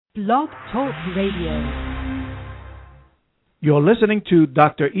Blog Talk Radio. You're listening to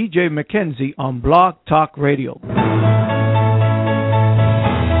Dr. E.J. McKenzie on Blog Talk Radio.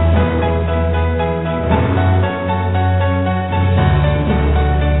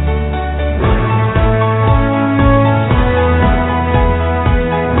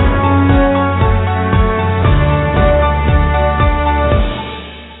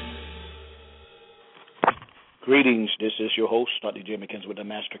 Greetings, this is your host, Dr. E.J. McKenzie with the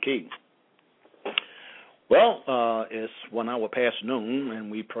Master Key. Well, it's 1 hour past noon,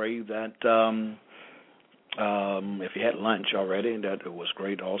 and we pray that if you had lunch already, that it was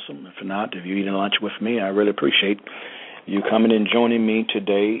great, awesome. If not, if you're eating lunch with me, I really appreciate you coming and joining me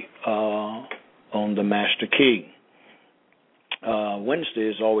today on the Master Key. Wednesday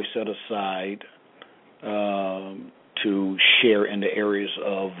is always set aside to share in the areas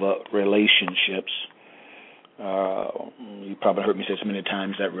of relationships. You probably heard me say so many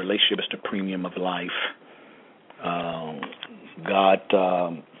times that relationship is the premium of life. God,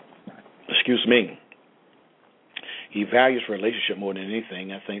 He values relationship more than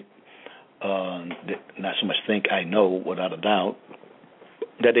anything. I think, not so much think, I know without a doubt,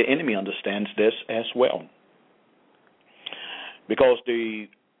 that the enemy understands this as well. Because the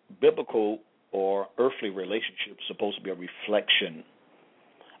biblical or earthly relationship is supposed to be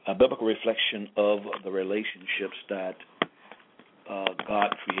a biblical reflection of the relationships that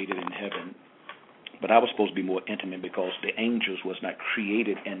God created in heaven. But I was supposed to be more intimate because the angels was not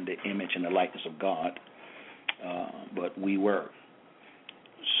created in the image and the likeness of God, but we were.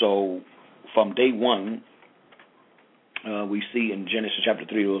 So from day one, we see in Genesis chapter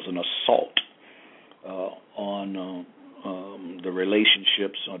 3 there was an assault on the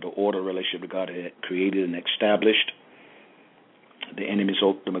relationships or the order relationship that God had created and established. The enemy's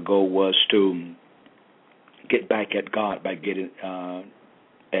ultimate goal was to get back at God by getting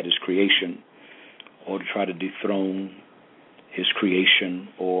at His creation, or to try to dethrone His creation,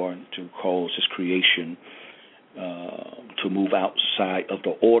 or to cause His creation to move outside of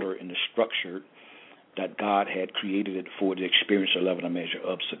the order and the structure that God had created it for, to experience a level and measure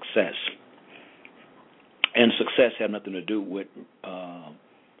of success. And success had nothing to do with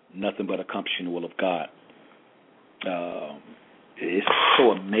nothing but accomplishing the will of God. It's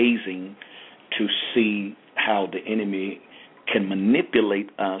so amazing to see how the enemy can manipulate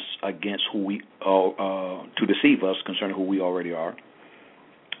us against who we are, to deceive us concerning who we already are,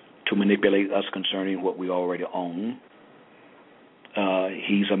 to manipulate us concerning what we already own.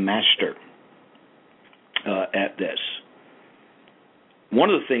 He's a master at this.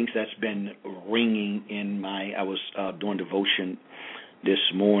 One of the things that's been ringing in I was doing devotion this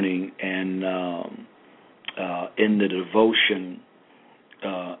morning, and in the devotion,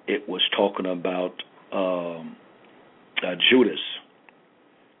 it was talking about Judas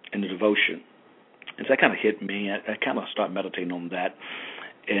in the devotion. And so that kind of hit me. I kind of started meditating on that.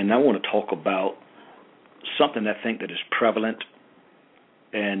 And I want to talk about something I think that is prevalent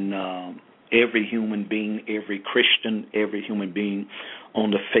in every human being, every Christian, every human being on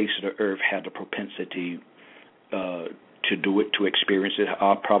the face of the earth had the propensity to do it, to experience it.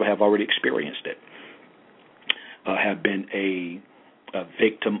 I probably have already experienced it. Have been a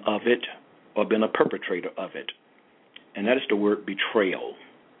victim of it or been a perpetrator of it. And that is the word betrayal.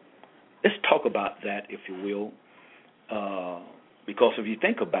 Let's talk about that, if you will, because if you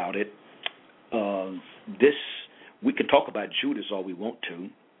think about it, we can talk about Judas all we want to,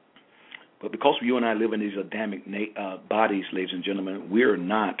 but because you and I live in these Adamic bodies, ladies and gentlemen, we're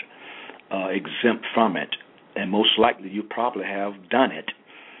not exempt from it. And most likely you probably have done it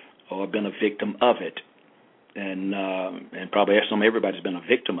or been a victim of it. And probably everybody's been a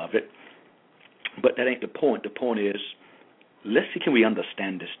victim of it. But that ain't the point. The point is, let's see, can we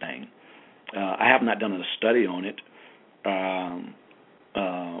understand this thing? I have not done a study on it,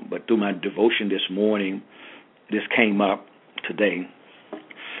 but through my devotion this morning, this came up today.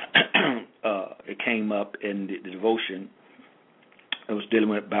 It came up in the devotion. I was dealing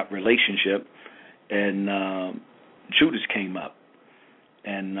with about relationship, and Judas came up.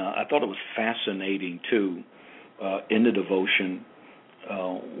 And I thought it was fascinating, too, in the devotion,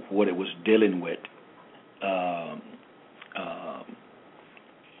 what it was dealing with.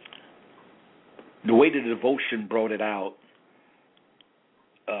 The way the devotion brought it out,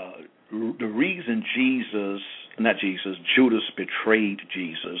 the reason Judas betrayed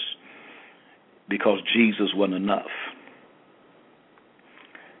Jesus, because Jesus wasn't enough.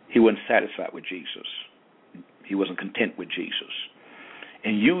 He wasn't satisfied with Jesus. He wasn't content with Jesus.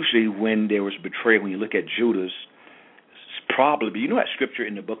 And usually when there was betrayal, when you look at Judas, it's probably, you know that scripture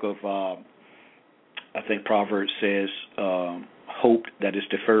in the book of, I think Proverbs says, hope that is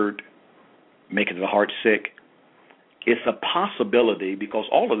deferred, making the heart sick. It's a possibility because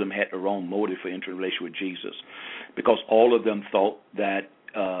all of them had the wrong motive for entering a relationship with Jesus, because all of them thought that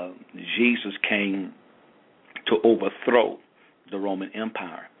Jesus came to overthrow the Roman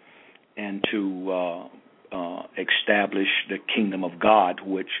Empire and to establish the kingdom of God,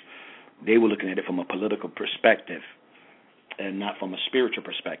 which they were looking at it from a political perspective and not from a spiritual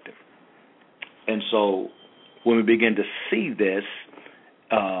perspective. And so when we begin to see this,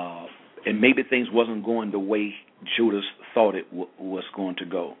 and maybe things wasn't going the way Judas thought it was going to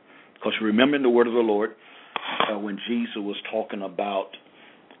go. Because remember in the word of the Lord, when Jesus was talking about,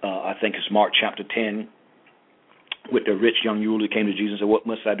 I think it's Mark chapter 10, with the rich young ruler who came to Jesus and said, what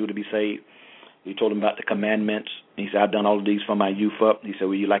must I do to be saved? He told him about the commandments. He said, I've done all of these from my youth up. He said,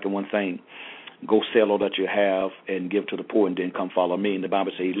 well, you like one thing. Go sell all that you have and give to the poor and then come follow me. And the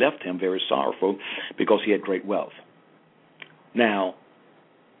Bible says he left him very sorrowful because he had great wealth. Now,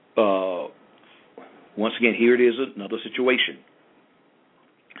 once again, here it is, another situation.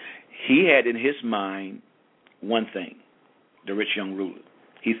 He had in his mind one thing, the rich young ruler.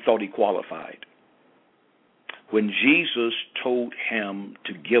 He thought he qualified. When Jesus told him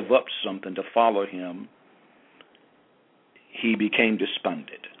to give up something to follow him, he became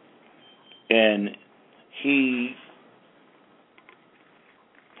despondent. And he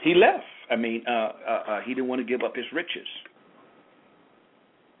left. I mean, he didn't want to give up his riches.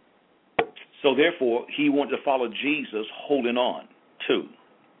 So therefore, he wanted to follow Jesus holding on to.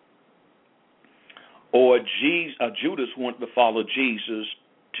 Or Judas wanted to follow Jesus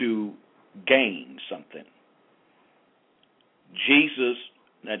to gain something.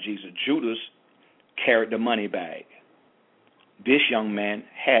 Judas carried the money bag. This young man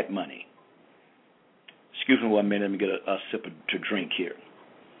had money. Excuse me 1 minute, let me get a sip to drink here.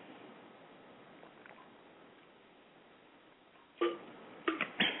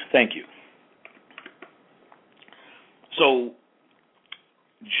 Thank you. So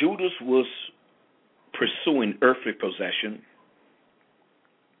Judas was pursuing earthly possession,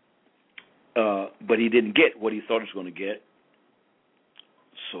 but he didn't get what he thought he was going to get.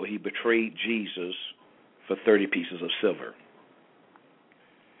 So he betrayed Jesus for 30 pieces of silver.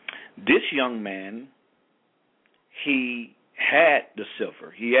 This young man, he had the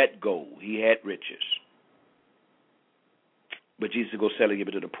silver, he had gold, he had riches. But Jesus said, go sell it, give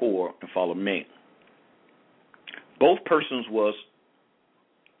it to the poor, and follow me. Both persons was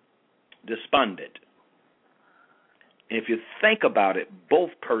despondent. And if you think about it, both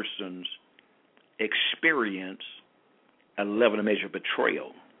persons experienced a level of measure of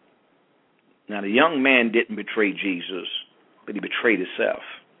betrayal. Now, the young man didn't betray Jesus, but he betrayed himself.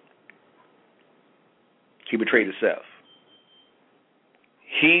 He betrayed himself.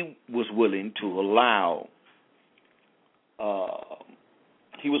 He was willing to allow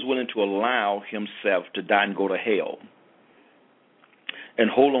himself to die and go to hell and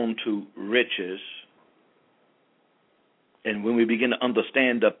hold on to riches. And when we begin to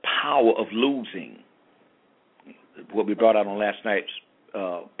understand the power of losing, what we brought out on last night's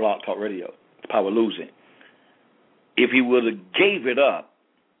Blog Talk Radio, the power of losing, if he would have gave it up,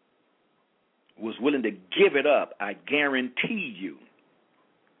 was willing to give it up, I guarantee you,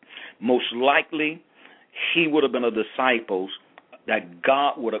 most likely he would have been a disciple that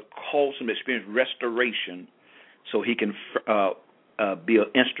God would have caused him to experience restoration so he can be an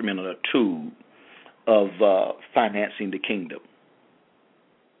instrument and a tool of financing the kingdom.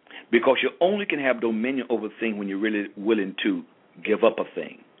 Because you only can have dominion over a thing when you're really willing to give up a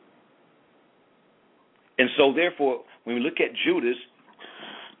thing. And so, therefore, when we look at Judas,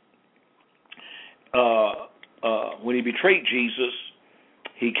 when he betrayed Jesus,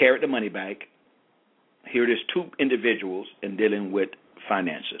 he carried the money back. Here it is, two individuals in dealing with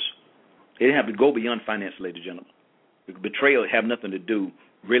finances. They didn't have to go beyond finance, ladies and gentlemen. Betrayal have nothing to do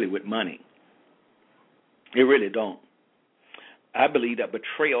really with money. It really don't. I believe that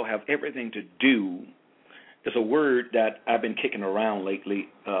betrayal have everything to do. It's a word that I've been kicking around lately,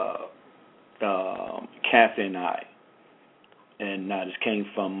 Kathy and I. And this came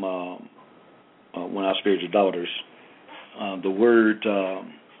from one of our spiritual daughters. The word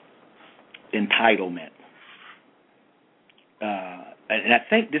entitlement. And I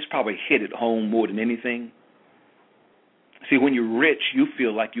think this probably hit it home more than anything. See, when you're rich, you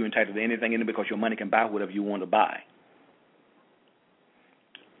feel like you're entitled to anything in it because your money can buy whatever you want to buy.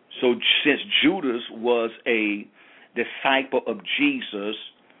 So since Judas was a disciple of Jesus,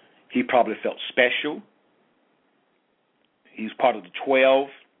 he probably felt special. He's part of the 12.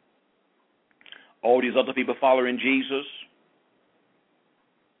 All these other people following Jesus.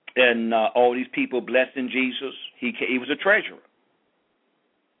 And all these people blessed in Jesus. He was a treasurer.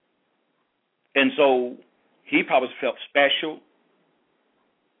 And so he probably felt special,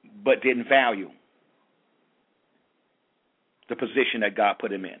 but didn't value the position that God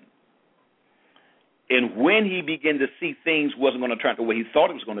put him in. And when he began to see things wasn't going to turn out the way he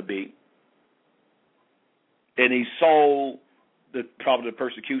thought it was going to be, and he saw probably the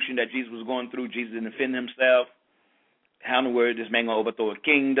persecution that Jesus was going through, Jesus didn't defend himself. How in the world is this man going to overthrow a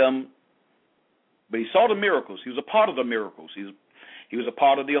kingdom? But he saw the miracles. He was a part of the miracles. He was a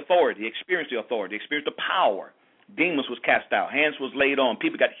part of the authority. He experienced the authority. He experienced the power. Demons was cast out. Hands was laid on.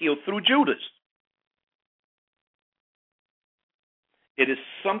 People got healed through Judas. It is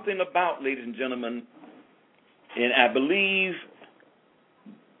something about, ladies and gentlemen, and I believe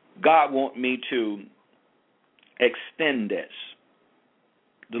God wants me to extend this,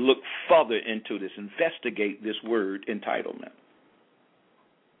 to look further into this, investigate this word entitlement.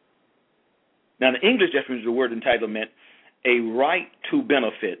 Now, the English definition of the word entitlement, a right to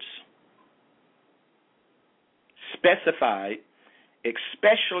benefits specified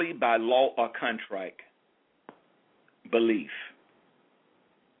especially by law or contract, belief.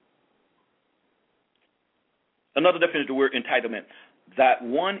 Another definition of the word entitlement, that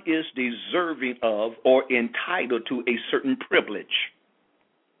one is deserving of or entitled to a certain privilege.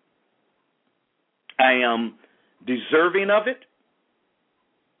 I am deserving of it.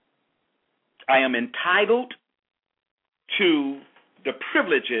 I am entitled to the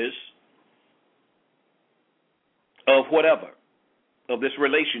privileges of whatever, of this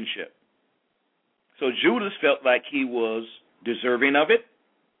relationship. So Judas felt like he was deserving of it,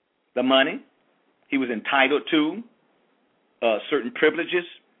 the money. He was entitled to certain privileges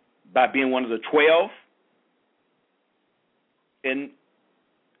by being one of the 12. And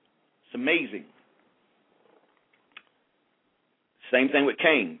it's amazing. Same thing with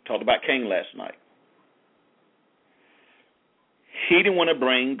Cain. Talked about Cain last night. He didn't want to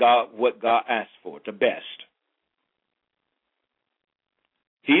bring God what God asked for, the best.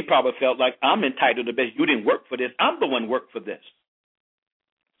 He probably felt like, I'm entitled to the best. You didn't work for this. I'm the one who worked for this.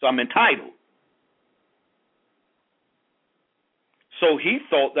 So I'm entitled. So he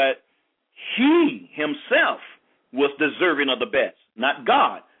thought that he himself was deserving of the best, not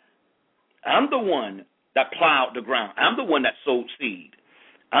God. I'm the one that plowed the ground. I'm the one that sowed seed.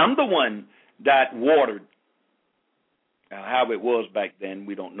 I'm the one that watered. Now, how it was back then,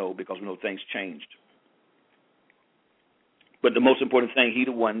 we don't know, because we know things changed. But the most important thing, he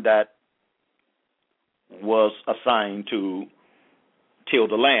the one that was assigned to till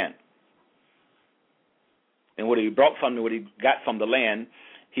the land. And what he got from the land,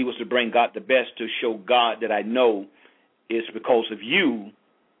 he was to bring God the best, to show God that I know it's because of you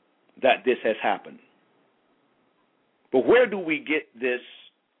that this has happened. But where do we get this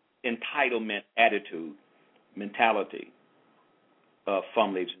entitlement attitude, mentality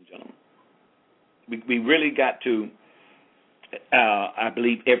from, ladies and gentlemen? We really got to, I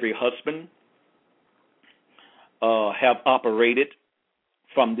believe every husband have operated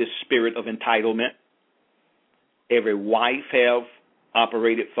from this spirit of entitlement. Every wife have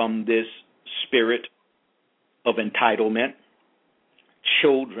operated from this spirit of entitlement.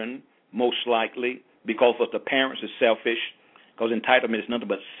 Children, most likely, because of the parents, are selfish. Because entitlement is nothing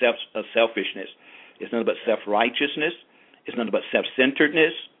but selfishness. It's nothing but self-righteousness. It's nothing but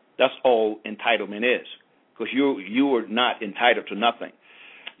self-centeredness. That's all entitlement is. Because you are not entitled to nothing.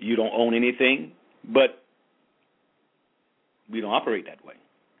 You don't own anything, but we don't operate that way.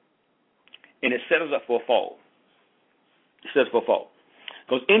 And it sets us up for a fall. It sets us for a fall.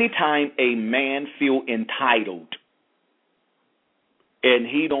 Because anytime a man feel entitled and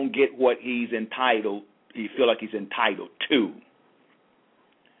he don't get what he's entitled, he feel like he's entitled to.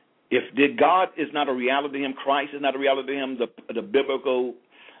 If God is not a reality to him, Christ is not a reality to him, the biblical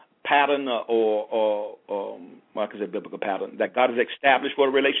pattern or I can say biblical pattern that God has established for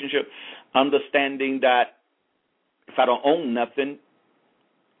a relationship, understanding that if I don't own nothing,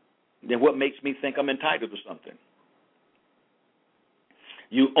 then what makes me think I'm entitled to something?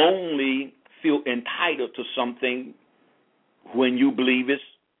 You only feel entitled to something when you believe it's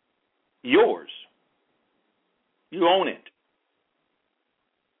yours. You own it.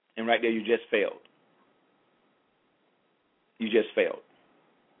 And right there you just failed. You just failed.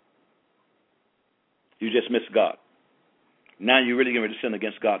 You just missed God. Now you're really getting ready to sin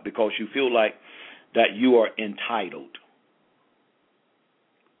against God because you feel like that you are entitled.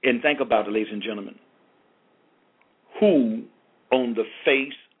 And think about it, ladies and gentlemen. Who on the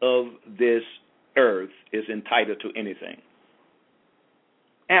face of this earth is entitled to anything?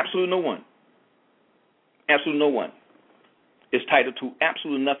 Absolutely no one. Absolutely no one is entitled to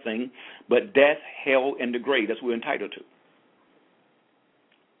absolutely nothing but death, hell, and the grave. That's what we're entitled to.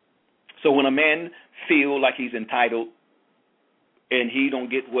 So when a man feel like he's entitled and he don't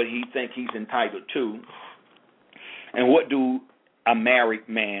get what he think he's entitled to, and what do a married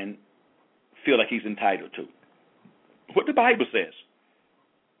man feel like he's entitled to? What the Bible says.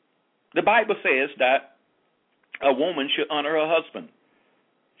 The Bible says that a woman should honor her husband.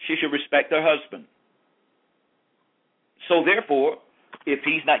 She should respect her husband. So therefore, if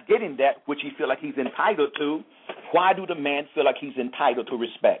he's not getting that which he feel like he's entitled to, why do the man feel like he's entitled to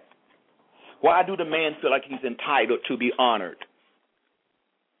respect? Why do the man feel like he's entitled to be honored?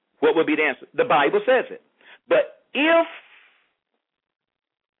 What would be the answer? The Bible says it. But if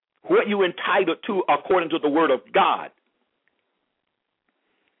what you're entitled to according to the word of God,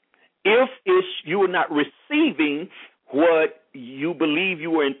 if you are not receiving what you believe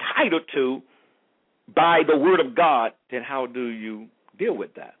you are entitled to by the word of God, then how do you deal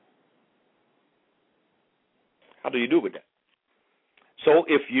with that? How do you deal with that? So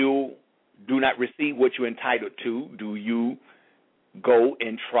if you do not receive what you're entitled to, do you go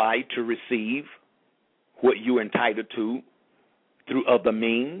and try to receive what you're entitled to through other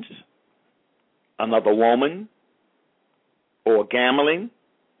means, another woman, or gambling,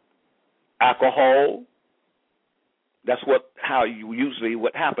 alcohol? That's how you usually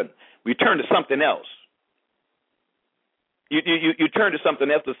what happens. We turn to something else. You turn to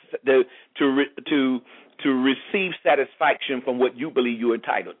something else to receive satisfaction from what you believe you're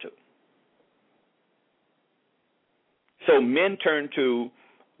entitled to. So men turn to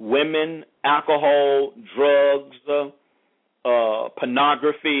women, alcohol, drugs,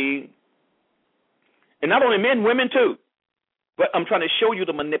 pornography, and not only men, women too. But I'm trying to show you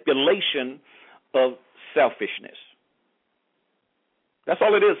the manipulation of selfishness. That's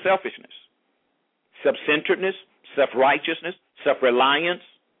all it is, selfishness. Self-centeredness, self-righteousness, self-reliance,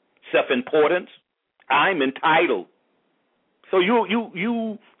 self-importance. I'm entitled. So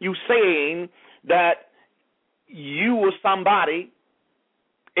you saying that you were somebody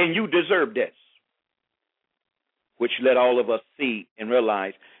and you deserve this, which let all of us see and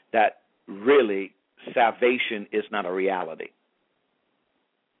realize that really salvation is not a reality.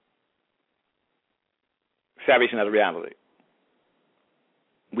 Salvation is not a reality.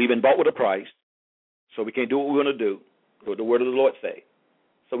 We've been bought with a price, so we can't do what we're going to do, what the word of the Lord say.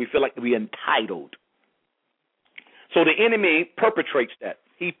 So we feel like we're entitled. So the enemy perpetrates that.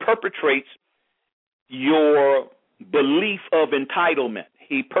 He perpetrates your belief of entitlement.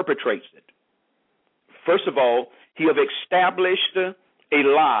 He perpetrates it. First of all, he have established a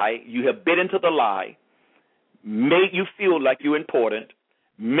lie. You have bit into the lie, made you feel like you're important,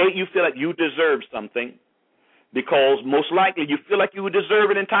 made you feel like you deserve something, because most likely you feel like you deserve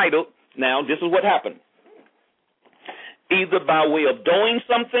and entitled. Now, this is what happened. Either by way of doing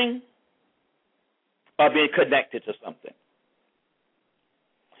something or being connected to something.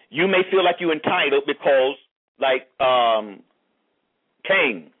 You may feel like you're entitled because, like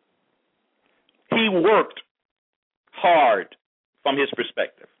Cain, he worked hard from his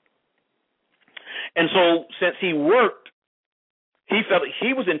perspective. And so since he worked, he felt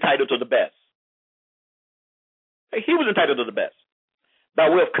he was entitled to the best. He was entitled to the best. By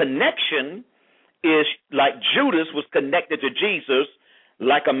way of connection is like Judas was connected to Jesus,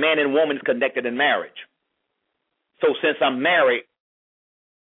 like a man and woman is connected in marriage. So since I'm married,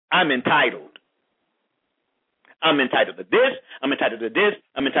 I'm entitled. I'm entitled to this, I'm entitled to this,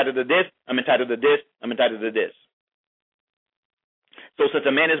 I'm entitled to this, I'm entitled to this, I'm entitled to this. So since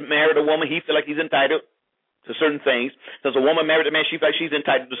a man is married to a woman, he feels like he's entitled to certain things. Since a woman married a man, she feels like she's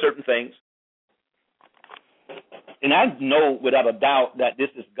entitled to certain things. And I know without a doubt that this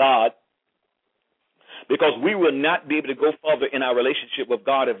is God, because we will not be able to go further in our relationship with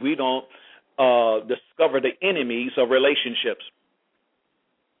God if we don't discover the enemies of relationships.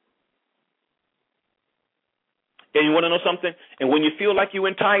 And you want to know something? And when you feel like you're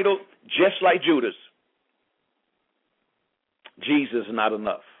entitled, just like Judas, Jesus is not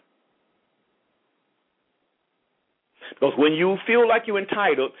enough. Because when you feel like you're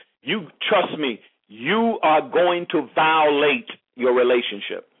entitled, you trust me, you are going to violate your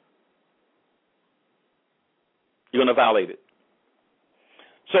relationship. You're going to violate it.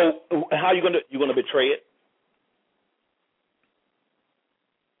 So how are you going to? You're going to betray it.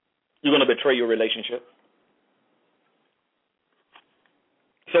 You're going to betray your relationship.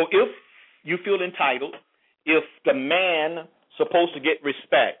 So if you feel entitled, if the man supposed to get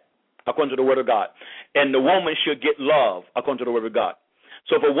respect according to the word of God, and the woman should get love according to the word of God.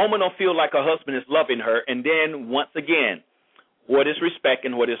 So if a woman don't feel like her husband is loving her, and then once again, what is respect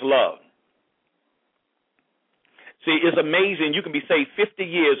and what is love? See, it's amazing. You can be saved 50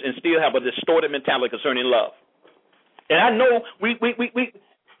 years and still have a distorted mentality concerning love. And I know we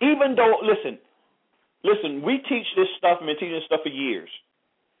even even though, listen, we teach this stuff, and been teaching this stuff for years.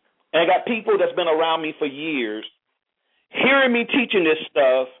 And I got people that's been around me for years hearing me teaching this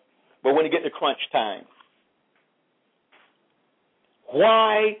stuff, but when it get to crunch time,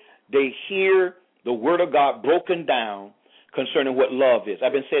 why they hear the Word of God broken down concerning what love is.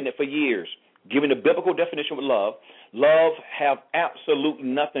 I've been saying it for years, giving the biblical definition of love. Love have absolutely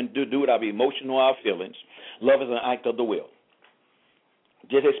nothing to do with our emotion or our feelings. Love is an act of the will.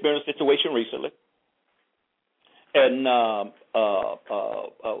 Just experienced a situation recently, and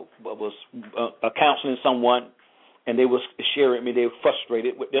was counseling someone, and they was sharing with me they were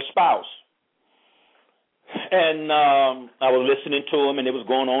frustrated with their spouse. And I was listening to them, and it was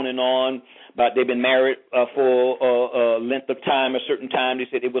going on and on. But they've been married for a length of time, a certain time. They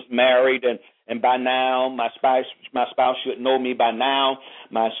said they was married, and by now my spouse should know me by now.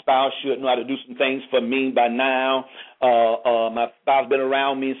 My spouse should know how to do some things for me by now. My spouse been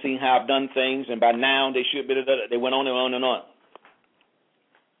around me and seen how I've done things, and by now they should be. They went on and on and on.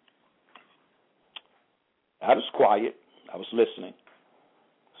 I was quiet. I was listening.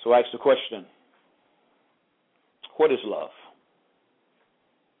 So I asked the question, what is love?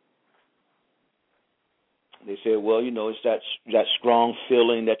 They said, well, it's that strong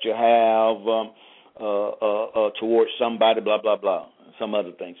feeling that you have towards somebody, blah, blah, blah, some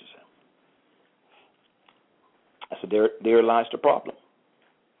other things. I said, there lies the problem.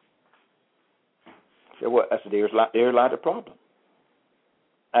 I said, what? I said, there lies the problem.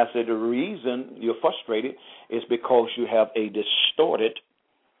 I said, the reason you're frustrated is because you have a distorted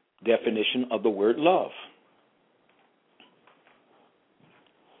definition of the word love.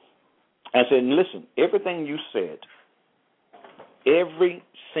 I said, listen, everything you said, every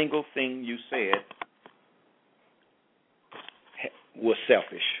single thing you said was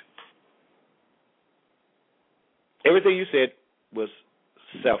selfish. Everything you said was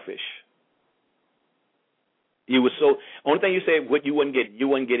selfish. You were so, only thing you said, what you wasn't getting, you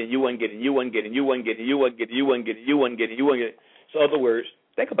wasn't getting, you wasn't getting, you wasn't getting, you wasn't getting, you wasn't getting, you wasn't getting, you wasn't getting, you wasn't getting. So in other words,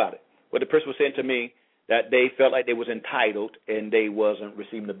 think about it. What the person was saying to me, that they felt like they was entitled and they wasn't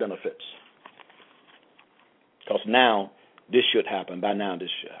receiving the benefits. Because now this should happen. By now this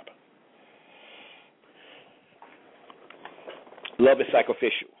should happen. Love is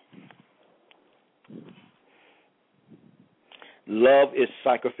sacrificial. Love is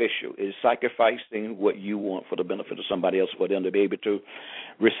sacrificial. It is sacrificing what you want for the benefit of somebody else, for them to be able to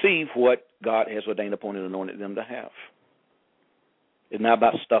receive what God has ordained upon and anointed them to have. It's not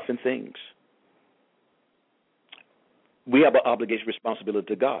about stuff and things. We have an obligation, responsibility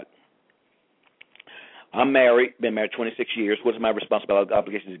to God. I'm married, been married 26 years. What is my responsibility,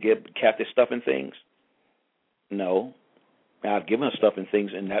 obligation to give Kathy stuff and things? No. I've given her stuff and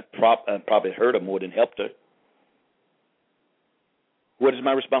things, and that probably hurt her more than helped her. What is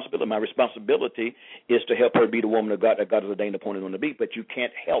my responsibility? My responsibility is to help her be the woman of God that God has ordained upon her to be, but you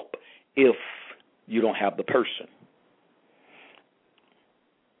can't help if you don't have the person.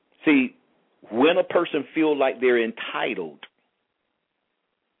 See, when a person feels like they're entitled,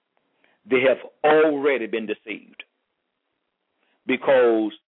 they have already been deceived.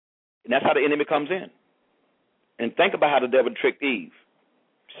 Because, and that's how the enemy comes in. And think about how the devil tricked Eve.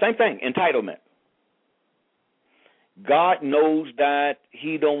 Same thing, entitlement. God knows that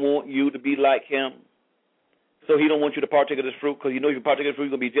he don't want you to be like him. So he don't want you to partake of this fruit, because you know if you partake of this fruit,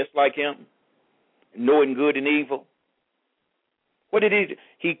 you're going to be just like him, knowing good and evil. What did he do?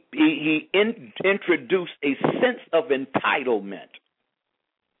 He introduced a sense of entitlement.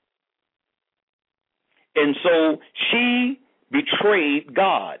 And so she betrayed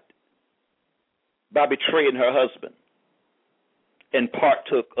God by betraying her husband and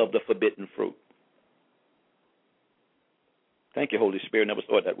partook of the forbidden fruit. Thank you, Holy Spirit. Never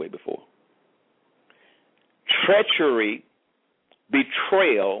saw it that way before. Treachery,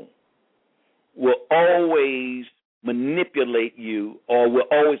 betrayal will always manipulate you, or will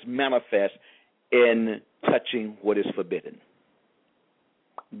always manifest in touching what is forbidden,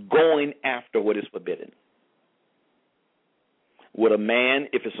 going after what is forbidden. With a man,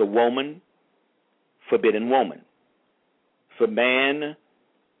 if it's a woman, forbidden woman. For man,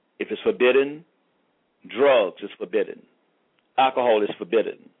 if it's forbidden, drugs is forbidden. Alcohol is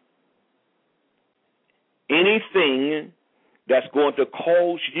forbidden. Anything that's going to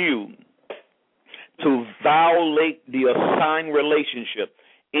cause you to violate the assigned relationship,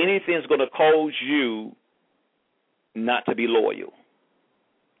 anything that's going to cause you not to be loyal.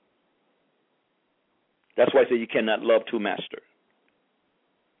 That's why I say you cannot love two masters.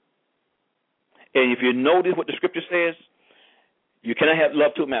 And if you notice what the scripture says, you cannot have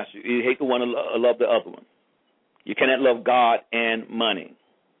love two masters. You hate the one and love the other one. You cannot love God and money.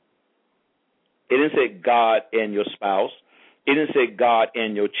 It didn't say God and your spouse. It didn't say God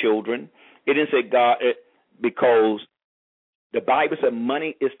and your children. It didn't say God because the Bible said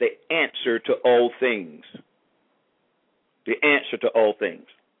money is the answer to all things. The answer to all things.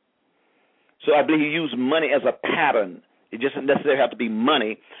 So I believe he used money as a pattern. It doesn't necessarily have to be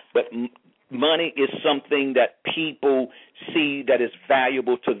money, but money is something that people see that is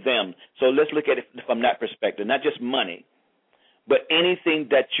valuable to them. So let's look at it from that perspective, not just money, but anything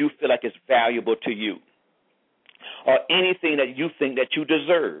that you feel like is valuable to you or anything that you think that you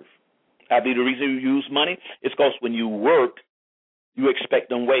deserve. I believe the reason you use money is because when you work, you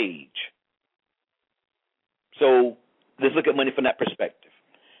expect a wage. So let's look at money from that perspective.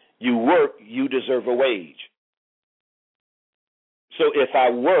 You work, you deserve a wage. So if I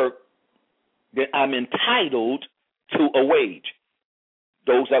work, then I'm entitled to a wage.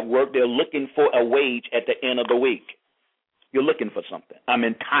 Those that work, they're looking for a wage at the end of the week. You're looking for something. I'm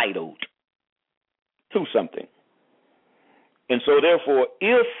entitled to something. And so therefore,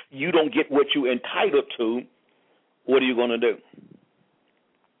 if you don't get what you're entitled to, what are you going to do?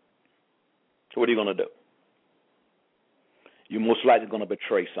 So what are you going to do? You're most likely going to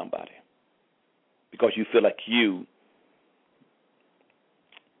betray somebody because you feel like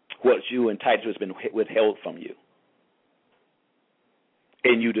what you entitled to has been withheld from you.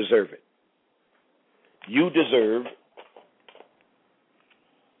 And you deserve it. You deserve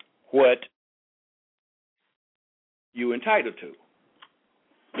what you're entitled to.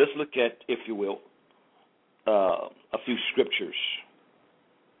 Let's look at, if you will, a few scriptures.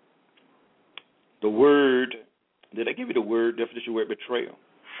 The word, did I give you the word definition of the word betrayal?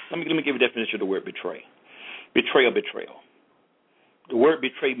 Let me give you the definition of the word betray. Betrayal. The word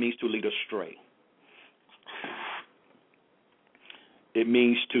betray means to lead astray. It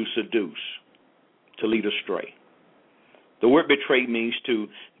means to seduce, to lead astray. The word betray means to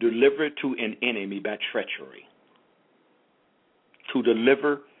deliver to an enemy by treachery. To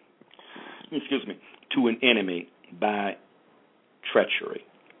deliver, to an enemy by treachery.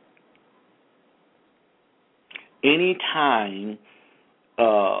 Anytime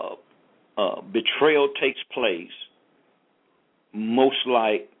betrayal takes place, most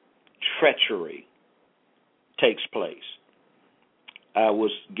like treachery takes place. I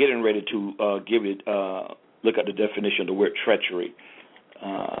was getting ready to look at the definition of the word treachery.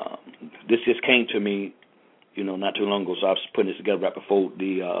 This just came to me, not too long ago, so I was putting this together right before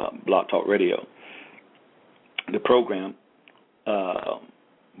the Blog Talk Radio, the program.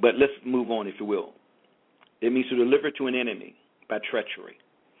 But let's move on, if you will. It means to deliver to an enemy by treachery.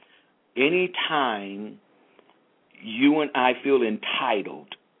 Anytime you and I feel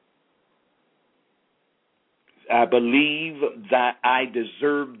entitled, I believe that I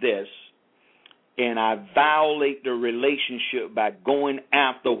deserve this, and I violate the relationship by going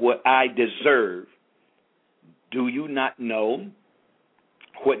after what I deserve. Do you not know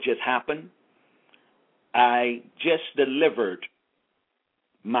what just happened? I just delivered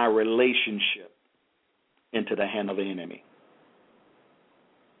my relationship into the hand of the enemy.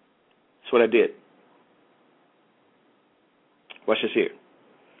 That's what I did. Watch this here.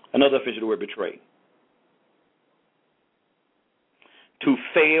 Another definition of the word betray. To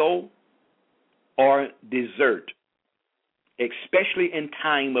fail or desert, especially in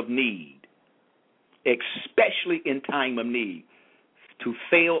time of need. Especially in time of need. To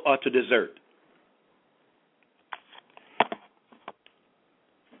fail or to desert.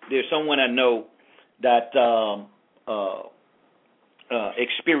 There's someone I know that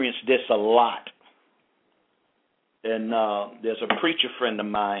experienced this a lot. And there's a preacher friend of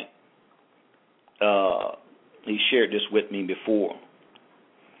mine, he shared this with me before,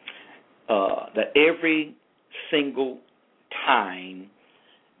 that every single time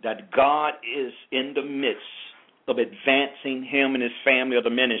that God is in the midst of advancing him and his family or the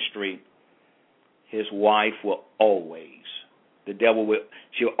ministry, his wife will always,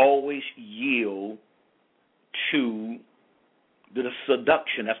 she'll always yield to the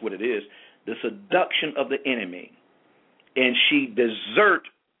seduction, that's what it is, the seduction of the enemy. And she desert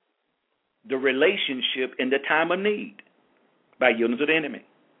the relationship in the time of need by yielding to the enemy.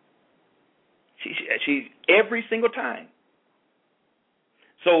 She every single time.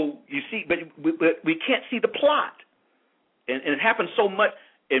 So you see, but we can't see the plot, and it happens so much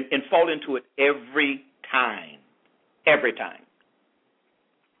and fall into it every time,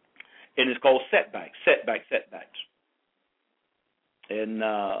 and it's called setbacks. And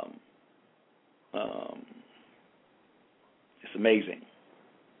it's amazing.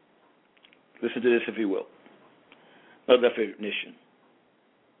 Listen to this, if you will. Another definition.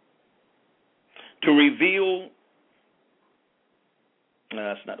 To reveal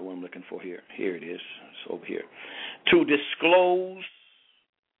That's not the one I'm looking for here. Here it is. It's over here. To disclose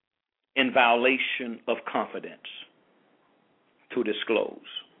in violation of confidence. To disclose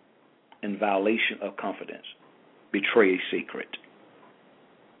in violation of confidence. Betray a secret.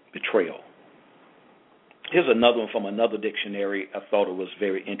 Betrayal. Here's another one from another dictionary. I thought it was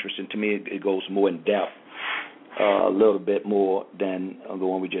very interesting. To me, it goes more in depth, a little bit more than the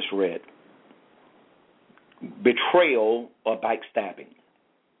one we just read. Betrayal or backstabbing.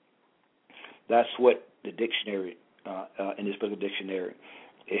 That's what the dictionary, in this particular dictionary,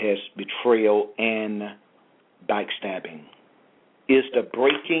 it has betrayal and backstabbing. Is the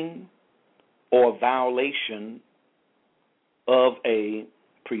breaking or violation of a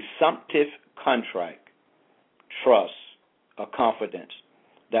presumptive contract, trust, or confidence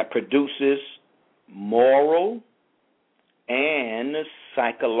that produces moral and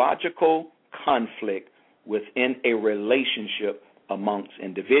psychological conflict within a relationship amongst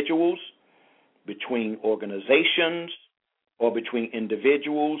individuals, between organizations, or between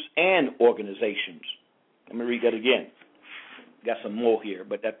individuals and organizations. Let me read that again. Got some more here,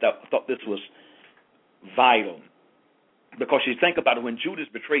 but I thought this was vital. Because you think about it, when Judas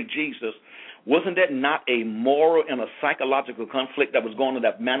betrayed Jesus, wasn't that not a moral and a psychological conflict that was going on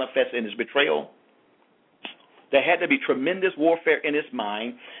that manifested in his betrayal? There had to be tremendous warfare in his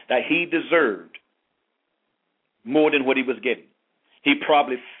mind that he deserved more than what he was getting. He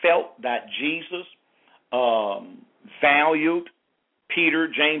probably felt that Jesus valued Peter,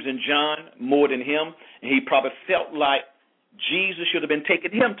 James, and John more than him, and he probably felt like Jesus should have been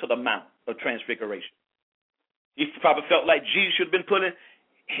taking him to the Mount of Transfiguration. He probably felt like Jesus should have been putting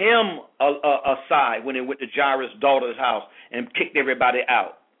him aside when he went to Jairus' daughter's house and kicked everybody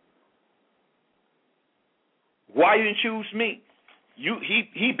out. Why you didn't choose me?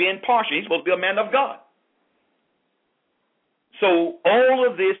 He being partial. He's supposed to be a man of God. So all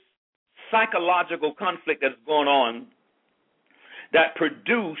of this psychological conflict that's going on that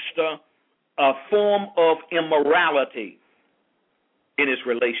produced a form of immorality in his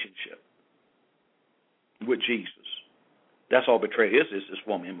relationship with Jesus. That's all betrayal is. It's this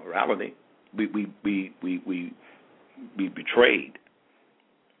form of immorality. We betrayed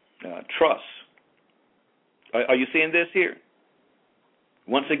trust. Are you seeing this here?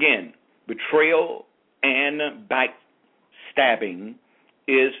 Once again, betrayal and backstabbing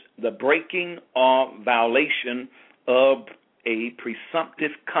is the breaking or violation of a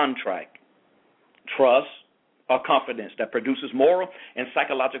presumptive contract, trust, or confidence that produces moral and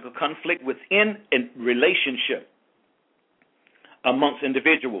psychological conflict within a relationship amongst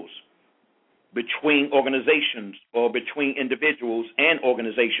individuals, between organizations, or between individuals and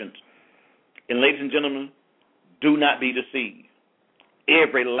organizations. And ladies and gentlemen, do not be deceived.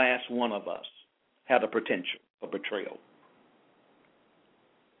 Every last one of us had a potential for betrayal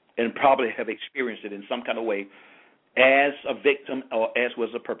and probably have experienced it in some kind of way as a victim or as was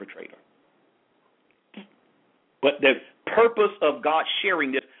a perpetrator. But the purpose of God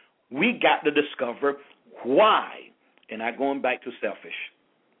sharing this, we got to discover why. And not going back to selfish.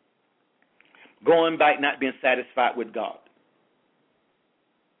 Going back not being satisfied with God.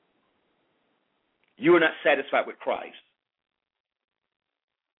 You are not satisfied with Christ.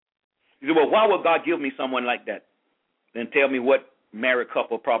 You say, well, why would God give me someone like that? Then tell me what married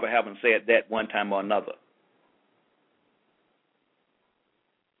couple probably haven't said that one time or another.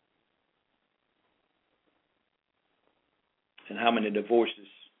 And how many divorces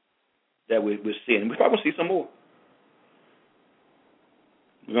that we're seeing. We're probably going to see some more.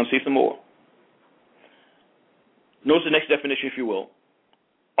 We're going to see some more. Notice the next definition, if you will.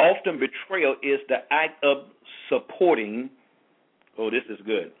 Often betrayal is the act of supporting. Oh, this is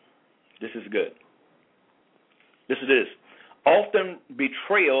good. This is good. This is this. Often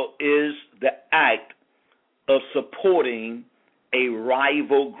betrayal is the act of supporting a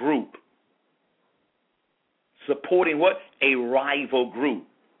rival group. Supporting what? A rival group.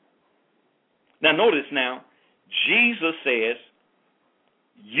 Now notice now, Jesus says,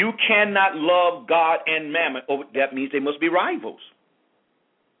 you cannot love God and mammon. Oh, that means they must be rivals.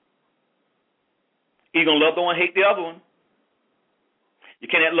 You're going to love the one, hate the other one. You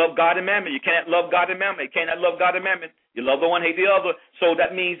cannot love God and mammon. You cannot love God and mammon. You cannot love God and mammon. You love the one, hate the other. So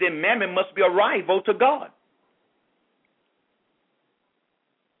that means that mammon must be a rival to God.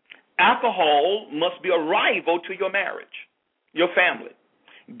 Alcohol must be a rival to your marriage, your family.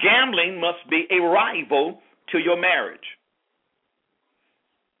 Gambling must be a rival to your marriage.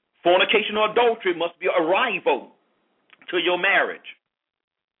 Fornication or adultery must be a rival to your marriage.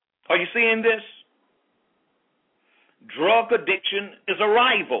 Are you seeing this? Drug addiction is a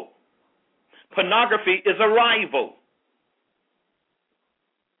rival. Pornography is a rival.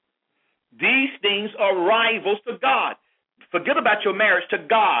 These things are rivals to God. Forget about your marriage to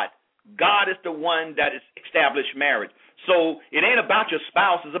God. God is the one that has established marriage. So it ain't about your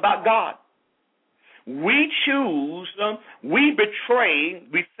spouse, it's about God. We choose, we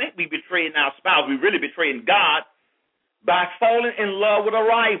think we betraying our spouse, we really betraying God by falling in love with a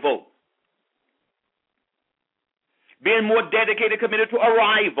rival. Being more dedicated, committed to a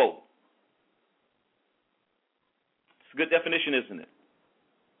rival. It's a good definition, isn't it?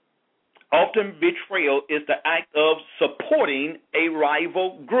 Often betrayal is the act of supporting a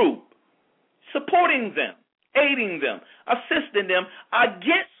rival group. Supporting them, aiding them, assisting them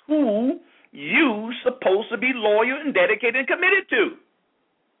against who you supposed to be loyal and dedicated and committed to.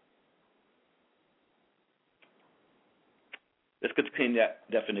 Let's continue that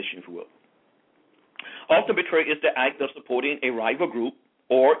definition, if you will. Often betrayal is the act of supporting a rival group,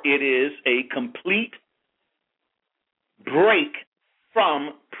 or it is a complete break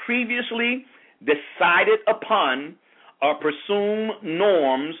from previously decided upon or presumed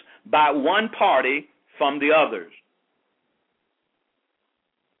norms by one party from the others.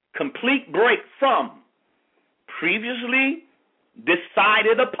 Complete break from previously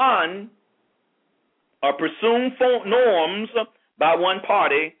decided upon or presumed norms by one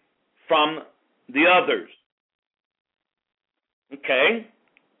party from the others. Okay?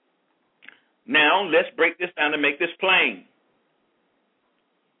 Now, let's break this down and make this plain.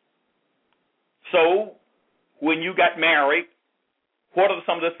 So, when you got married, what are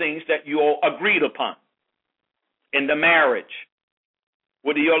some of the things that you all agreed upon in the marriage?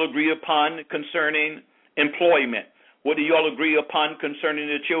 What do you all agree upon concerning employment? What do you all agree upon concerning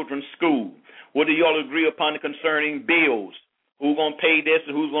the children's school? What do you all agree upon concerning bills? Who's going to pay this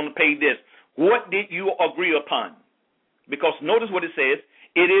and who's going to pay this? What did you agree upon? Because notice what it says.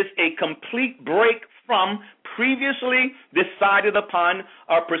 It is a complete break from previously decided upon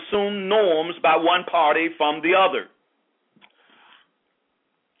or presumed norms by one party from the other.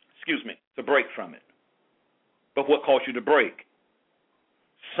 Excuse me, to break from it. But what caused you to break?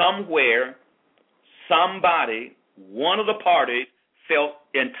 Somewhere, somebody, one of the parties felt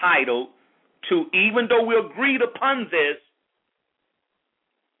entitled to, even though we agreed upon this,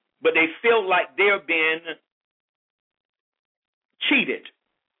 but they feel like they're being cheated.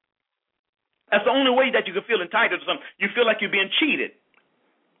 That's the only way that you can feel entitled to something. You feel like you're being cheated.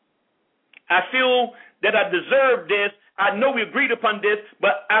 I feel that I deserve this. I know we agreed upon this,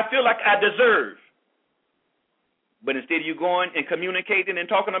 but I feel like I deserve. But instead of you going and communicating and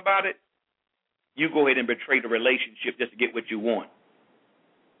talking about it, you go ahead and betray the relationship just to get what you want.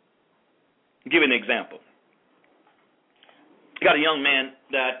 I'll give you an example. I got a young man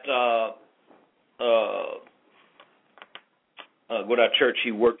that go to our church.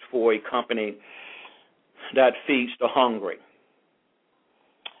 He worked for a company that feeds the hungry.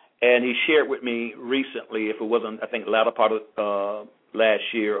 And he shared with me recently, if it wasn't, I think, the latter part of last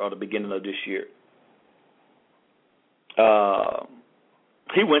year or the beginning of this year,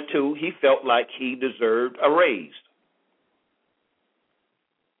 he felt like he deserved a raise.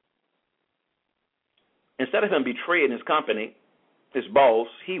 Instead of him betraying his company, his boss,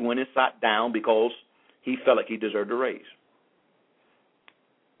 he went and sat down because he felt like he deserved a raise.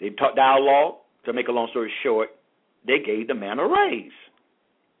 They talked dialogue. To make a long story short, they gave the man a raise.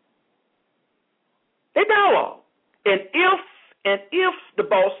 They dialogue. And if the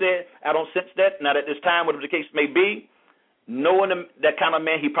boss said, I don't sense that, not at this time, whatever the case may be, knowing that kind of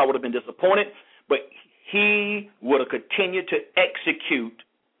man, he probably would have been disappointed, but he would have continued to execute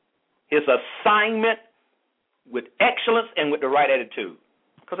his assignment with excellence and with the right attitude.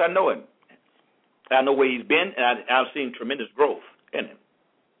 Because I know him. I know where he's been, and I've seen tremendous growth in him.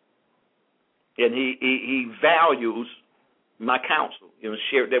 And he values my counsel.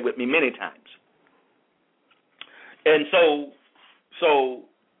 Shared that with me many times. And so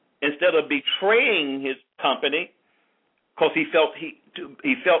instead of betraying his company, because he felt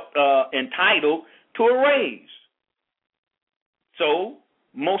entitled to a raise. So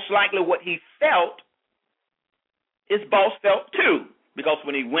most likely what he felt, his boss felt too, because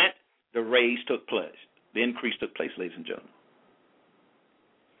when he went, the raise took place. The increase took place, ladies and gentlemen.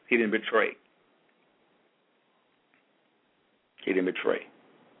 He didn't betray. He didn't betray.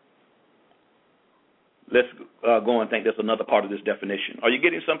 Let's go and think there's another part of this definition. Are you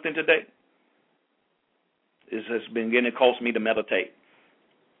getting something today? This has been getting to cause me to meditate.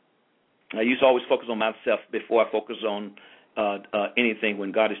 I used to always focus on myself before I focus on anything.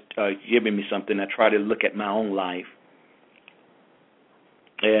 When God is giving me something, I try to look at my own life.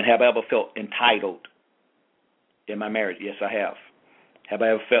 And have I ever felt entitled in my marriage? Yes, I have. Have I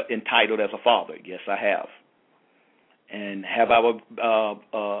ever felt entitled as a father? Yes, I have. And have I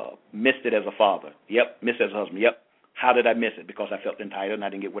missed it as a father? Yep. Missed it as a husband? Yep. How did I miss it? Because I felt entitled and I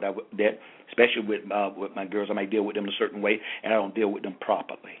didn't get what I did, especially with my girls. I might deal with them a certain way, and I don't deal with them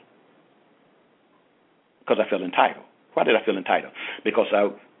properly because I felt entitled. Why did I feel entitled? Because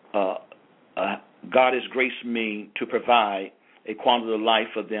God has graced me to provide a quality of life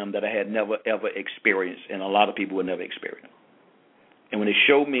for them that I had never, ever experienced, and a lot of people would never experience. And when they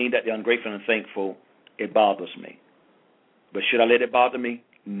show me that they're ungrateful and thankful, it bothers me. But should I let it bother me?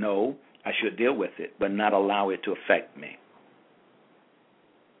 No. I should deal with it, but not allow it to affect me.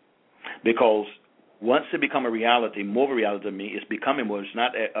 Because once it becomes a reality, more of a reality to me, it's becoming more. It's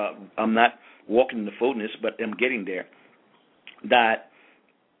not. I'm not walking in the fullness, but I'm getting there. That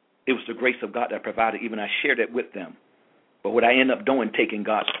it was the grace of God that provided. Even I shared it with them. But what I end up doing, taking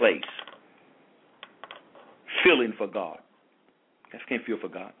God's place, feeling for God. I can't feel for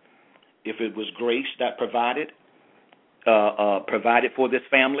God. If it was grace that provided for this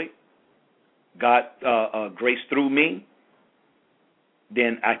family, God grace through me,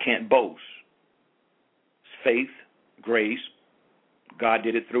 then I can't boast. It's faith, grace, God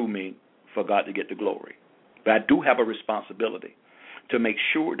did it through me for God to get the glory. But I do have a responsibility to make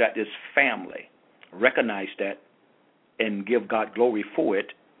sure that this family recognize that and give God glory for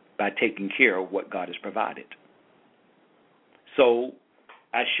it by taking care of what God has provided. So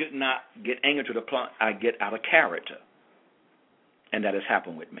I should not get angry to the point I get out of character. And that has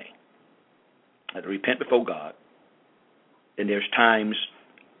happened with me. I had to repent before God. And there's times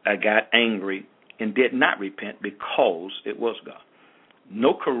I got angry and did not repent because it was God.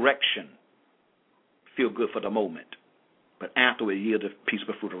 No correction feel good for the moment, but afterward yield a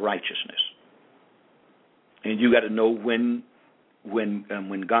peaceful fruit of righteousness. And you got to know when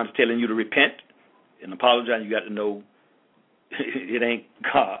God's telling you to repent and apologize, you got to know it ain't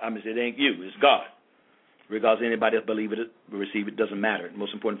God. It ain't you. It's God. Regardless of anybody else believe it, receive it, doesn't matter. The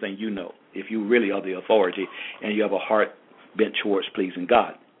most important thing, if you really are the authority and you have a heart bent towards pleasing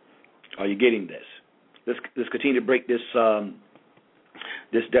God. Are you getting this? Let's continue to break this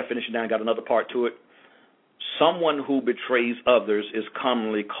definition down. Got another part to it. Someone who betrays others is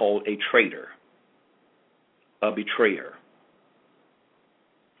commonly called a traitor, a betrayer.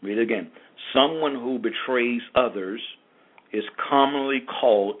 Read it again. Someone who betrays others is commonly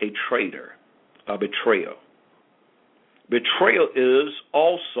called a traitor, a betrayer. Betrayal is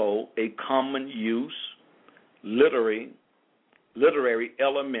also a common use, literary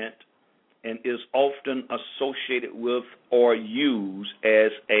element, and is often associated with or used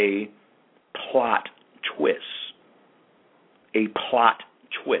as a plot twist. A plot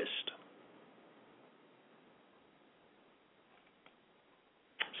twist.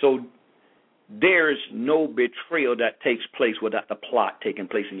 So there's no betrayal that takes place without the plot taking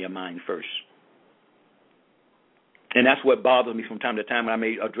place in your mind first. And that's what bothers me from time to time when I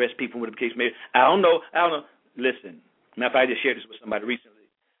may address people with the case. Maybe I don't know. Listen. Now, if I just shared this with somebody recently,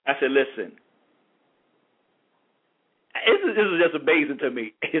 I said, listen, this is just amazing to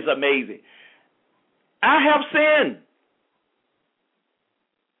me. It's amazing. I have sinned.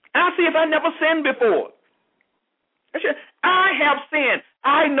 I see if I never sinned before. I have sinned.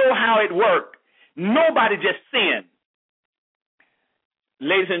 I know how it works. Nobody just sinned.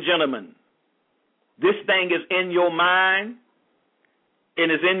 Ladies and gentlemen, this thing is in your mind,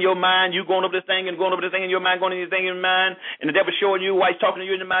 and it's in your mind. You going over this thing and going over this thing in your mind, going over this thing in your mind, and the devil's showing you while he's talking to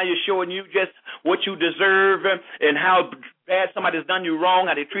you in the mind, you're showing you just what you deserve and how bad somebody's done you wrong,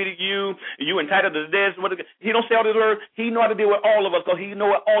 how they treated you, you entitled to this. He don't say all this word. He know how to deal with all of us because he know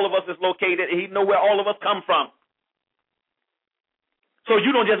where all of us is located. He know where all of us come from. So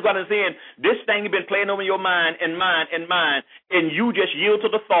you don't just go out and say, this thing has been playing over your mind and mine, and you just yield to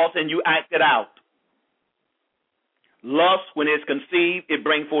the thoughts and you act it out. Lust, when it's conceived, it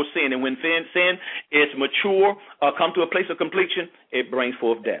brings forth sin. And when sin is mature or come to a place of completion, it brings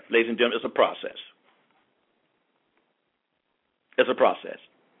forth death. Ladies and gentlemen, it's a process. It's a process.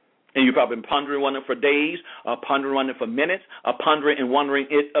 And you've probably been pondering on it for days, pondering on it for minutes, pondering and wondering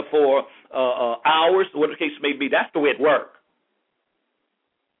it for hours, whatever the case may be. That's the way it works.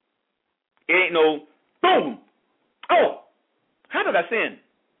 It ain't no boom. Oh, how did I sin?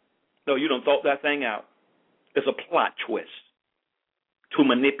 No, you done thought that thing out. It's a plot twist to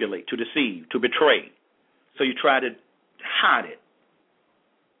manipulate, to deceive, to betray. So you try to hide it.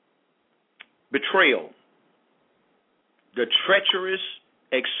 Betrayal. The treacherous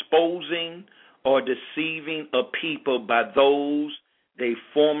exposing or deceiving of people by those they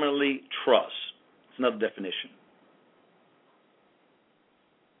formerly trust. It's another definition.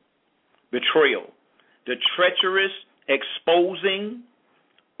 Betrayal. The treacherous exposing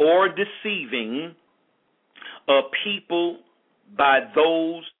or deceiving a people by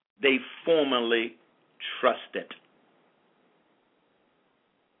those they formerly trusted.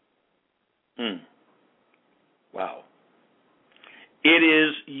 Wow. It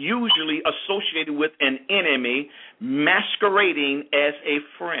is usually associated with an enemy masquerading as a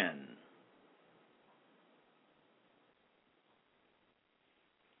friend.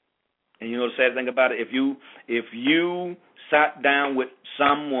 And you know the sad thing about it? If you sat down with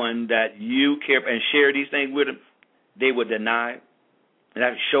someone that you care and share these things with them, they would deny. And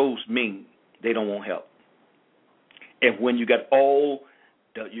that shows me they don't want help. And when you got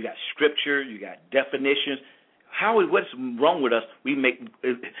you got scripture, you got definitions. What's wrong with us? We make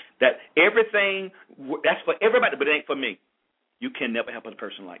that everything that's for everybody, but it ain't for me. You can never help a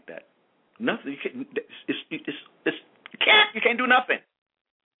person like that. Nothing. You can't do nothing.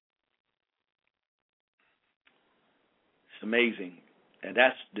 It's amazing, and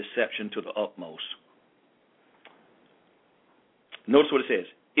that's deception to the utmost. Notice what it says.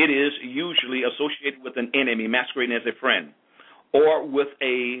 It is usually associated with an enemy masquerading as a friend, or with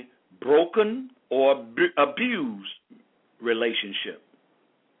a broken or abused relationship,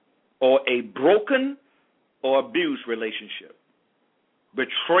 or a broken or abused relationship.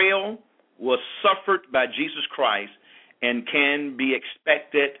 Betrayal was suffered by Jesus Christ and can be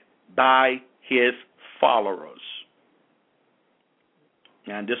expected by his followers.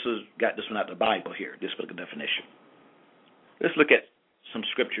 Now, got this one out of the Bible here, this particular definition. Let's look at some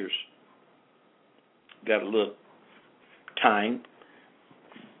scriptures. Got a little time.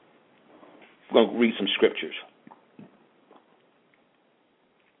 We're going to read some scriptures.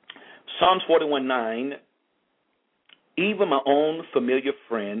 Psalms 41:9. Even my own familiar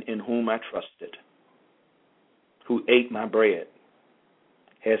friend in whom I trusted, who ate my bread,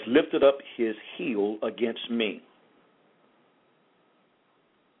 has lifted up his heel against me.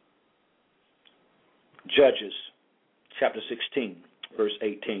 Judges chapter 16, verse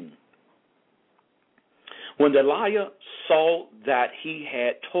 18. When Delilah saw that he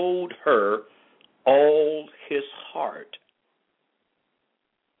had told her all his heart,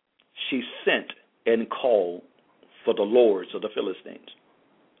 she sent and called for the lords of the Philistines,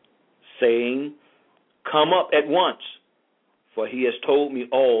 saying, "Come up at once, for he has told me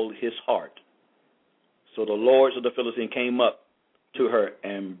all his heart." So the lords of the Philistines came up to her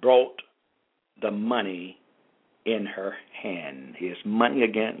and brought the money in her hand. Here's money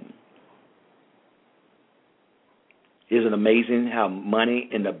again. Isn't it amazing how money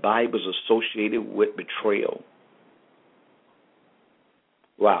in the Bible is associated with betrayal?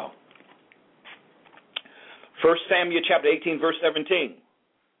 Wow. 1 Samuel chapter 18, verse 17.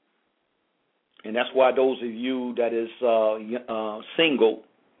 And that's why those of you that is single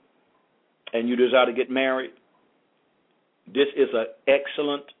and you desire to get married, this is an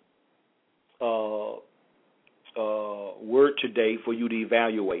excellent word today for you to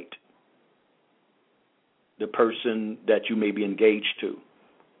evaluate the person that you may be engaged to,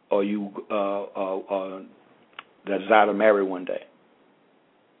 or you that desire to marry one day.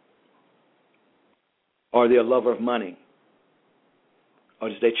 Are they a lover of money? Or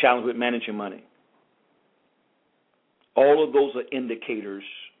is they challenged with managing money? All of those are indicators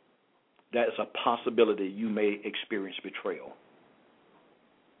that it's a possibility you may experience betrayal.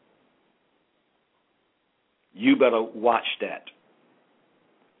 You better watch that.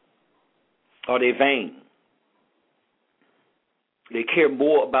 Are they vain? They care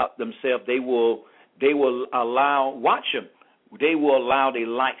more about themselves. They will allow, watch them, they will allow their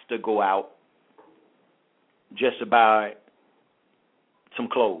lights to go out just to buy some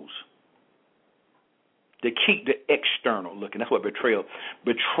clothes. They keep the external looking. That's what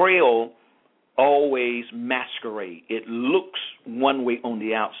Betrayal always masquerade. It looks one way on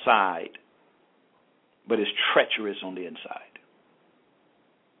the outside, but it's treacherous on the inside.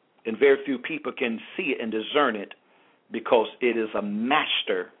 And very few people can see it and discern it because it is a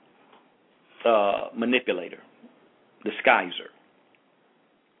master manipulator, disguiser.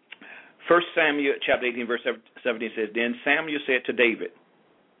 1 Samuel chapter 18, verse 17 says, Then Samuel said to David,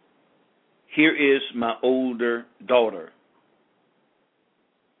 Here is my older daughter,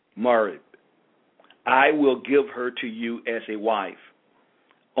 Merab. I will give her to you as a wife.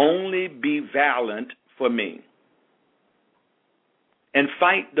 Only be valiant for me and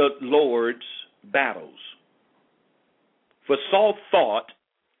fight the Lord's battles. For Saul thought,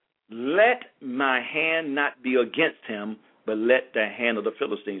 let my hand not be against him, but let the hand of the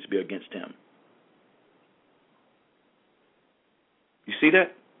Philistines be against him. You see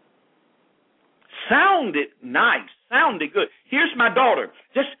that? Sounded nice, sounded good. Here's my daughter.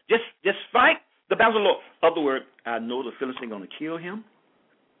 Just fight the battles of the Lord. Other word, I know the Philistines are going to kill him.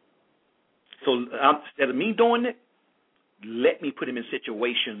 So instead of me doing it, let me put him in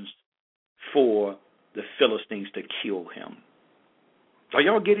situations for the Philistines to kill him. Are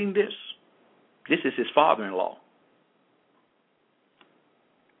y'all getting this? This is his father-in-law.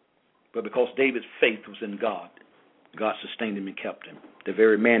 But because David's faith was in God, God sustained him and kept him. The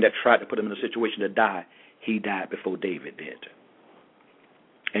very man that tried to put him in a situation to die, he died before David did.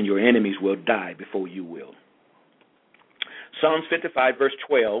 And your enemies will die before you will. Psalms 55, verse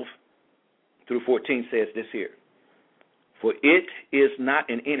 12 through 14 says this here. For it is not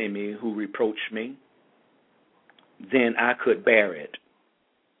an enemy who reproached me, then I could bear it.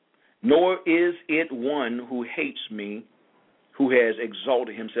 Nor is it one who hates me, who has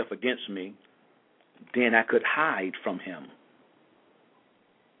exalted himself against me, then I could hide from him.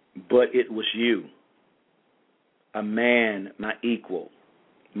 But it was you, a man, my equal,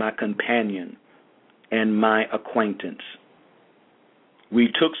 my companion, and my acquaintance. We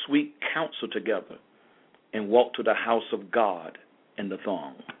took sweet counsel together and walked to the house of God in the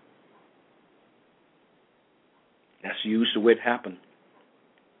throng. That's used the way it happened.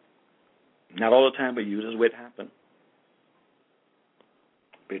 Not all the time, but used the way it happened.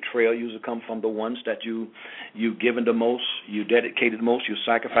 Betrayal usually comes from the ones that you've given the most, you dedicated the most, you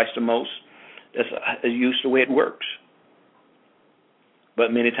sacrificed the most. That's used the way it works.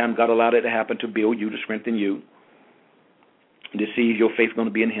 But many times God allowed it to happen to build you, to strengthen you, to see if your faith is going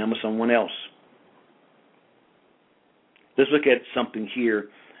to be in him or someone else. Let's look at something here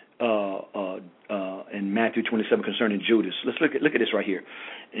in Matthew 27 concerning Judas. Let's look at this right here.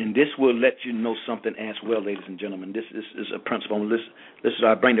 And this will let you know something as well, ladies and gentlemen. This is a principle.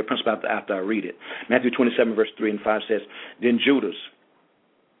 I bring the principle after I read it. Matthew 27, verse 3 and 5 says, Then Judas,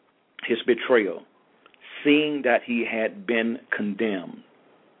 his betrayer, seeing that he had been condemned,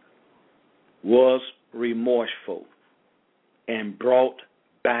 was remorseful and brought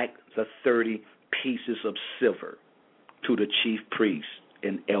back the 30 pieces of silver to the chief priests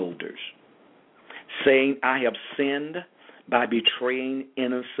and elders, saying, I have sinned by betraying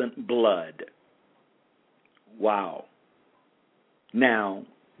innocent blood. Wow. Now,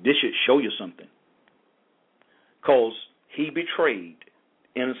 this should show you something. Because he betrayed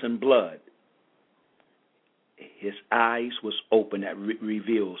innocent blood. His eyes was open. That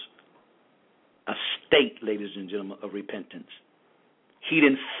reveals a state, ladies and gentlemen, of repentance. He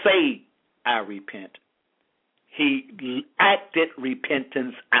didn't say, I repent. He acted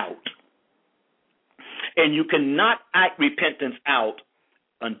repentance out. And you cannot act repentance out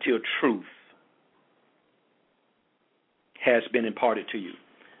until truth has been imparted to you.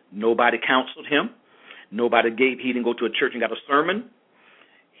 Nobody counseled him. He didn't go to a church and got a sermon.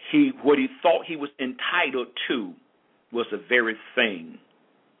 What he thought he was entitled to was the very thing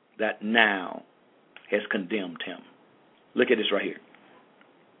that now has condemned him. Look at this right here.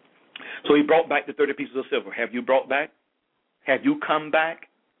 So he brought back the 30 pieces of silver. Have you brought back? Have you come back?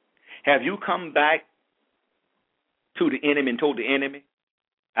 Have you come back to the enemy and told the enemy,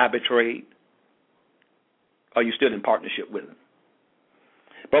 I betrayed? Are you still in partnership with him?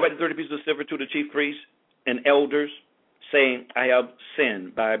 Brought back the 30 pieces of silver to the chief priests and elders, saying, I have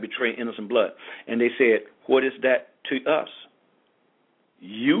sinned by betraying innocent blood. And they said, what is that to us?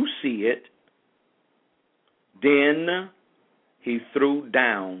 You see it. Then he threw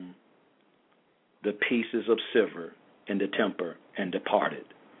down the pieces of silver in the temple and departed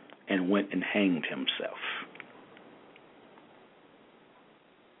and went and hanged himself.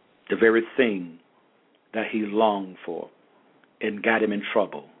 The very thing that he longed for and got him in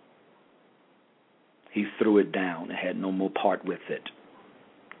trouble, he threw it down and had no more part with it.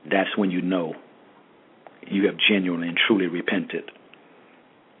 That's when you know you have genuinely and truly repented.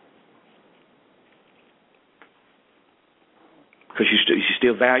 Because you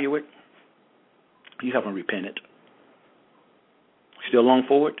still value it, you haven't repented. Still long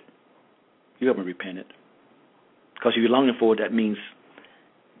for it, you haven't repented. Because if you're longing for it, that means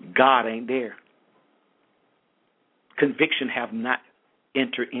God ain't there. Conviction have not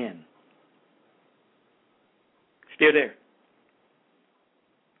entered in. Still there.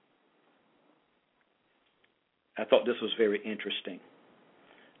 I thought this was very interesting.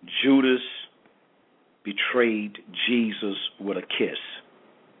 Judas betrayed Jesus with a kiss.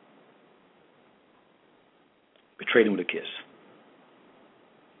 Betrayed him with a kiss.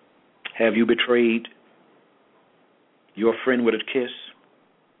 Have you betrayed your friend with a kiss?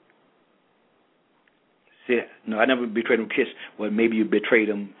 See, no, I never betrayed him with a kiss. Well, maybe you betrayed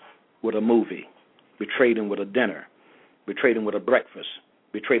him with a movie, betrayed him with a dinner, betrayed him with a breakfast,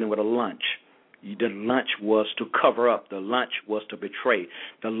 betrayed him with a lunch. The lunch was to cover up. The lunch was to betray.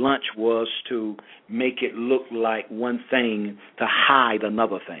 The lunch was to make it look like one thing to hide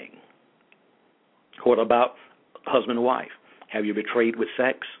another thing. What about husband and wife? Have you betrayed with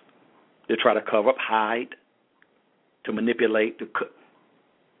sex? To try to cover up, hide, to manipulate,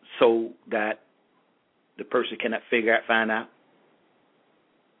 so that the person cannot find out?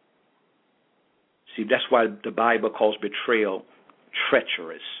 See, that's why the Bible calls betrayal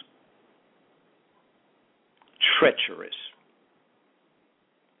treacherous. Treacherous.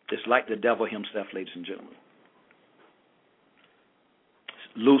 It's like the devil himself, ladies and gentlemen.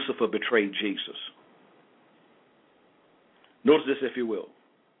 Lucifer betrayed Jesus. Notice this, if you will.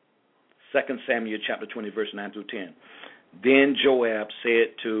 2 Samuel chapter 20, verse 9 through 10. Then Joab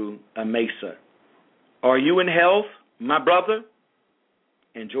said to Amasa, "Are you in health, my brother?"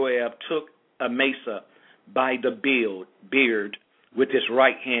 And Joab took Amasa by the beard with his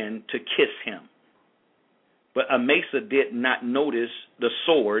right hand to kiss him. But Amasa did not notice the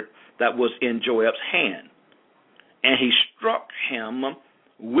sword that was in Joab's hand, and he struck him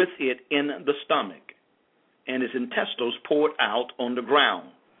with it in the stomach, and his intestines poured out on the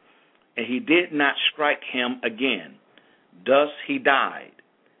ground, and he did not strike him again. Thus he died.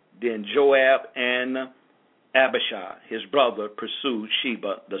 Then Joab and Abishai, his brother, pursued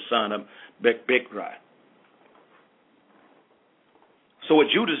Sheba, the son of Bichri. So what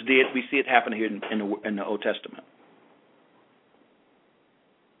Judas did, we see it happen here in the Old Testament.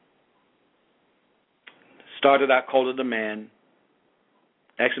 Started out, called the man,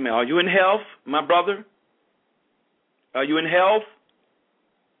 asked him, "Are you in health, my brother? Are you in health?"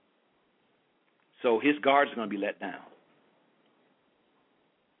 So his guards are going to be let down.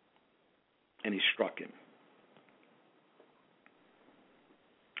 And he struck him.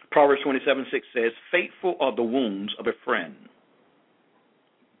 Proverbs 27:6 says, "Faithful are the wounds of a friend,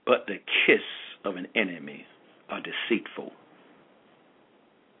 but the kiss of an enemy are deceitful."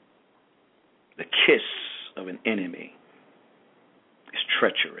 The kiss of an enemy is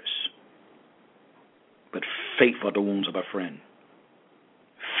treacherous, but faithful are the wounds of a friend.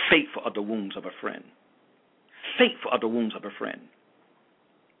 Faithful are the wounds of a friend. Faithful are the wounds of a friend.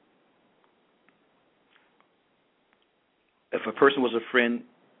 If a person was a friend,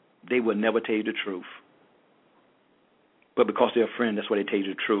 they would never tell you the truth. But because they're a friend, that's why they tell you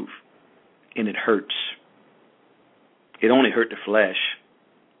the truth. And it hurts. It only hurt the flesh.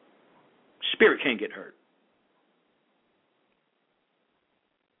 Spirit can't get hurt.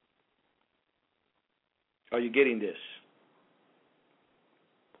 Are you getting this?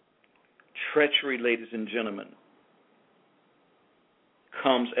 Treachery, ladies and gentlemen,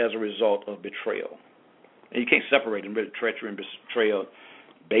 comes as a result of betrayal. And you can't separate them. Treachery and betrayal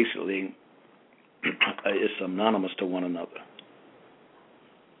basically is synonymous to one another.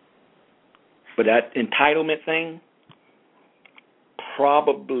 But that entitlement thing,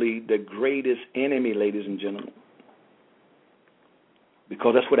 probably the greatest enemy, ladies and gentlemen,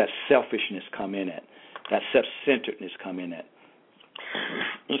 because that's where that selfishness come in at, that self-centeredness come in at.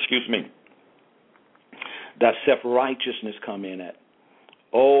 Excuse me. That self-righteousness come in at.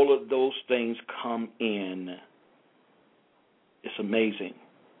 All of those things come in. It's amazing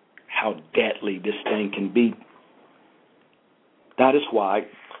how deadly this thing can be. That is why,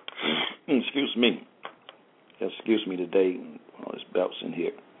 excuse me today, all this belts in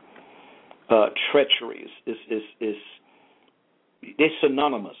here. Treachery is it's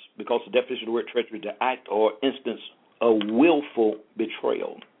synonymous, because the definition of the word treachery is the act or instance of willful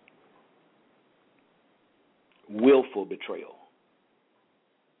betrayal. Willful betrayal.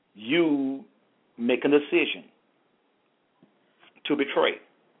 You make a decision to betray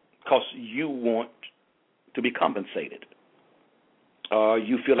because you want to be compensated.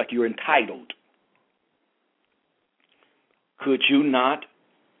 You feel like you're entitled. Could you not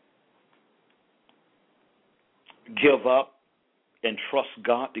give up and trust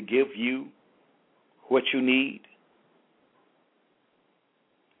God to give you what you need?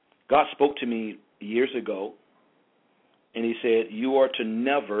 God spoke to me years ago, and he said, you are to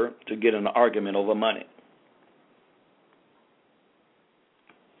never to get in an argument over money.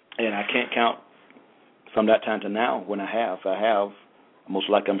 And I can't count from that time to now when I have, most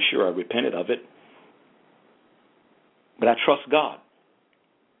likely I'm sure I repented of it. But I trust God.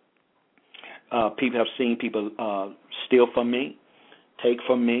 People have seen people steal from me, take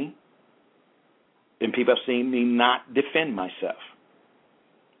from me, and people have seen me not defend myself.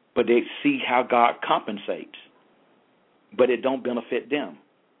 But they see how God compensates. But it don't benefit them.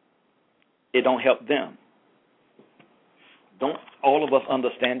 It don't help them. Don't all of us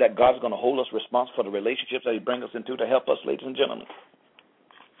understand that God's going to hold us responsible for the relationships that he brings us into to help us, ladies and gentlemen?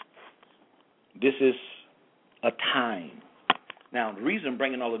 This is a time. Now, the reason I'm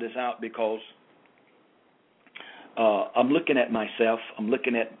bringing all of this out because I'm looking at myself. I'm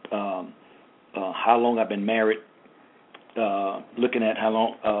looking at how long I've been married, looking at how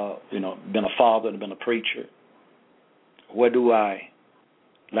long, been a father and been a preacher. Where do I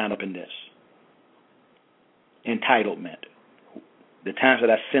line up in this? Entitlement. The times that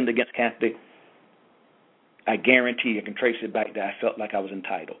I sinned against Kathy, I guarantee I can trace it back that I felt like I was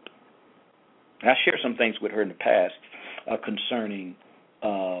entitled. I shared some things with her in the past concerning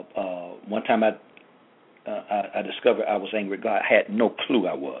one time I discovered I was angry with God. I had no clue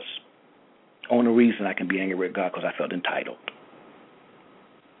I was. Only reason I can be angry with God because I felt entitled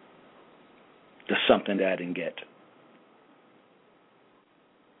to something that I didn't get.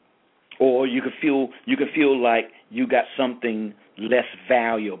 Or you could feel like you got something less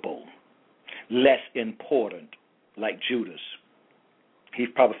valuable, less important, like Judas. He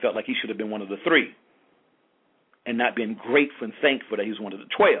probably felt like he should have been one of the 3 and not been grateful and thankful that he was one of the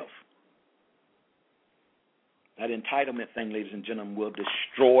 12. That entitlement thing, ladies and gentlemen, will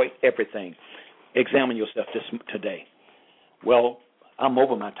destroy everything. Examine yourself today. Well, I'm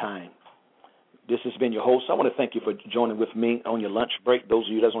over my time. This has been your host. I want to thank you for joining with me on your lunch break, those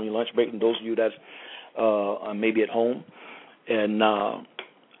of you that's on your lunch break and those of you that's maybe at home. And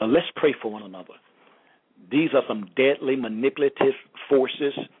let's pray for one another. These are some deadly manipulative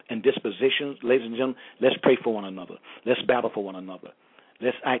forces and dispositions. Ladies and gentlemen, let's pray for one another. Let's battle for one another.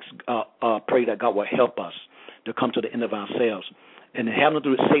 Let's pray that God will help us to come to the end of ourselves. And it has nothing to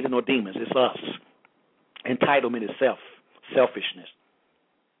do with Satan or demons. It's us. Entitlement is selfishness.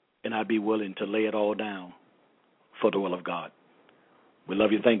 And I'd be willing to lay it all down for the will of God. We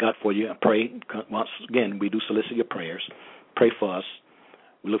love you. Thank God for you. I pray. Once again, we do solicit your prayers. Pray for us.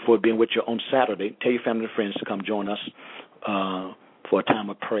 We look forward to being with you on Saturday. Tell your family and friends to come join us for a time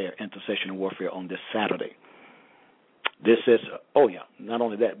of prayer, intercession, and warfare on this Saturday. This is, not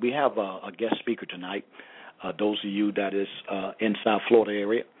only that, we have a guest speaker tonight. Those of you that is in South Florida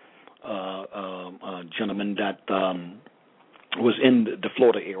area, a gentleman that was in the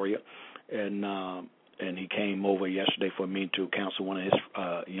Florida area, and he came over yesterday for me to counsel one of his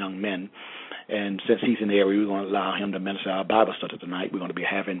young men. And since he's in the area, we're going to allow him to minister our Bible study tonight. We're going to be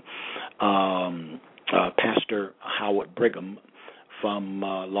having Pastor Howard Brigham from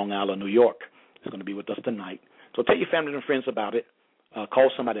Long Island, New York. He's going to be with us tonight. So tell your family and friends about it.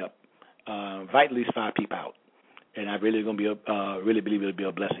 Call somebody up. Invite at least 5 people out. And I really believe it'll be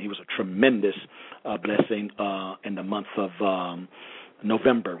a blessing. He was a tremendous blessing in the month of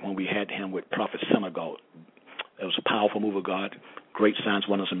November when we had him with Prophet Senegal. It was a powerful move of God, great signs,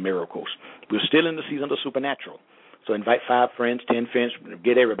 wonders, and miracles. We're still in the season of the supernatural. So invite 5 friends, 10 friends,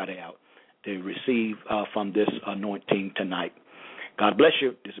 get everybody out to receive from this anointing tonight. God bless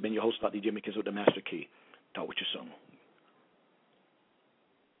you. This has been your host, Dr. EJ McKenzie with the Master Key. Talk with you soon.